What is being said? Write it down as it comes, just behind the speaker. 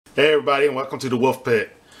Hey everybody, and welcome to the Wolf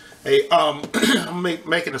Pit. Hey, I'm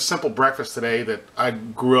making a simple breakfast today that I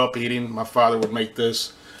grew up eating. My father would make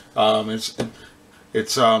this. It's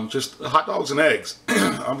just hot dogs and eggs.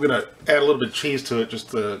 I'm gonna add a little bit of cheese to it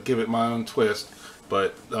just to give it my own twist.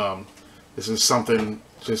 But this is something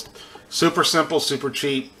just super simple, super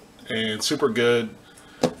cheap, and super good.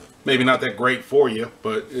 Maybe not that great for you,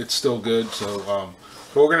 but it's still good. So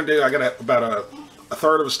what we're gonna do, I got about a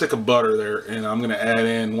third of a stick of butter there, and I'm going to add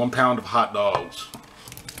in 1 pound of hot dogs.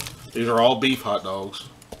 These are all beef hot dogs.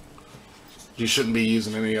 You shouldn't be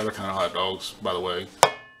using any other kind of hot dogs, by the way.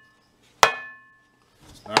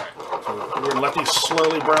 Alright, so we're going to let these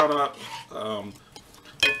slowly brown up,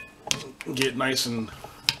 get nice and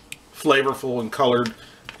flavorful and colored,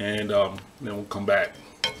 and then we'll come back.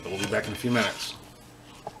 We'll be back in a few minutes.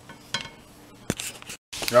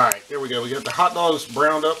 Alright, there we go. We got the hot dogs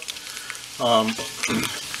browned up.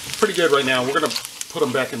 Pretty good right now. We're going to put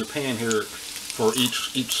them back in the pan here for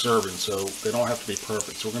each serving, so they don't have to be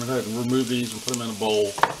perfect. So we're going to go ahead and remove these and put them in a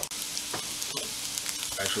bowl.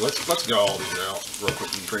 Actually, let's get all these out real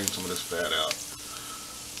quick and drain some of this fat out.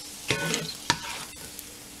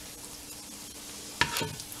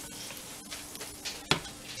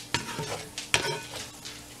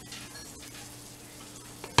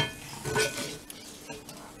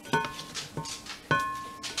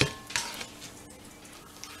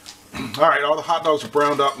 Alright, all the hot dogs are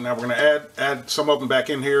browned up. Now we're going to add some of them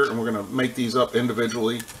back in here, and we're going to make these up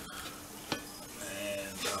individually. And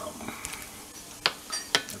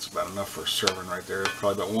that's about enough for a serving right there. It's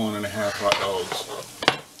probably about 1.5 hot dogs.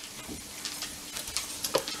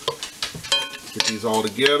 Get these all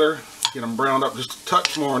together. Get them browned up just a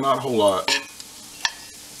touch more, not a whole lot.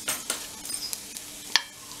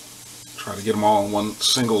 Try to get them all in one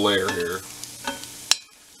single layer here.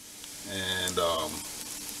 And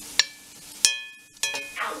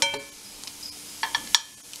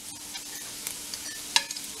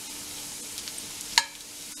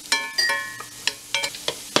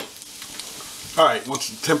alright, once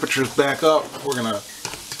the temperature's back up, we're going to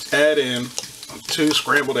add in 2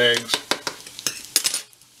 scrambled eggs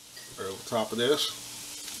right over top of this.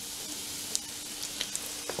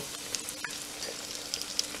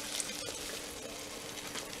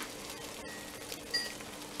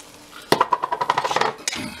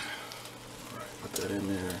 Alright, put that in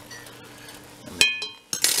there. And then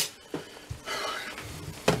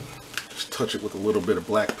just touch it with a little bit of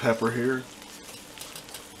black pepper here.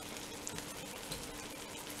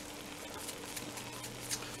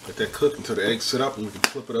 Let that cook until the eggs sit up, and we can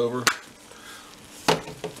flip it over,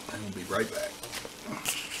 and we'll be right back.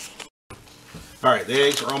 Alright, the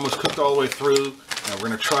eggs are almost cooked all the way through. Now we're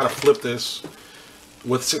going to try to flip this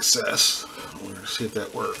with success. We're going to see if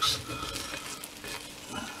that works.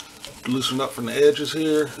 Loosen up from the edges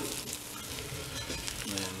here.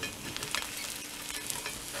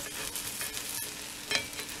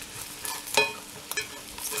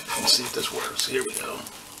 Let's see if this works. Here we go.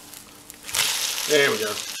 There we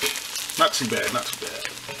go. Not too bad, not too bad.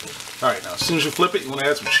 Alright, now as soon as you flip it, you want to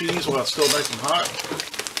add some cheese while it's still nice and hot.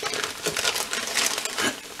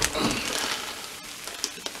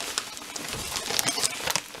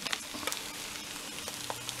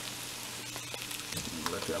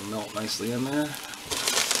 Let that melt nicely in there.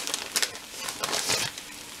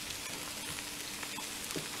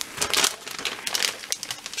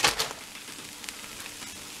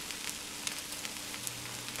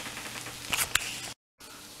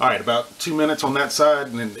 Alright, about 2 minutes on that side,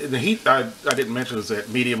 and then the heat I didn't mention is at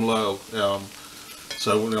medium-low, so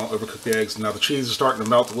we don't overcook the eggs. Now the cheese is starting to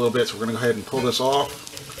melt a little bit, so we're going to go ahead and pull this off,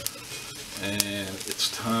 and it's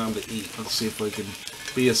time to eat. Let's see if we can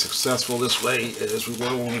be as successful this way as we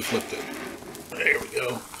were when we flipped it. There we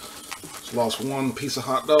go. Just lost 1 piece of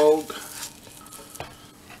hot dog.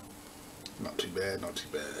 Not too bad, not too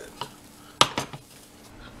bad.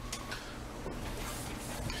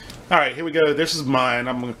 Alright, here we go. This is mine.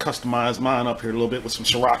 I'm going to customize mine up here a little bit with some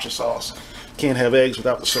sriracha sauce. Can't have eggs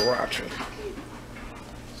without the sriracha.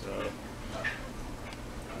 So,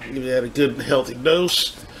 give that a good healthy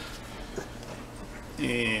dose.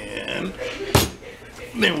 And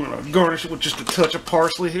then we're going to garnish it with just a touch of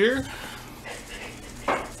parsley here.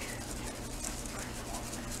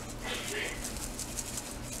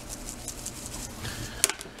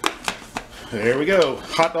 There we go.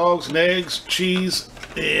 Hot dogs and eggs, cheese,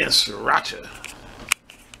 and sriracha.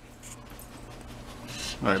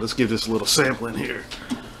 Alright, let's give this a little sampling here.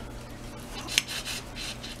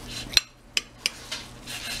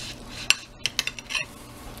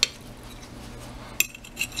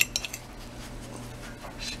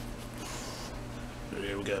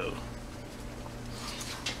 There we go.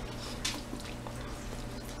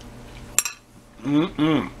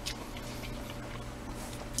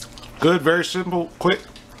 Good, very simple, quick,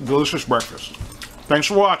 delicious breakfast. Thanks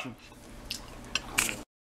for watching.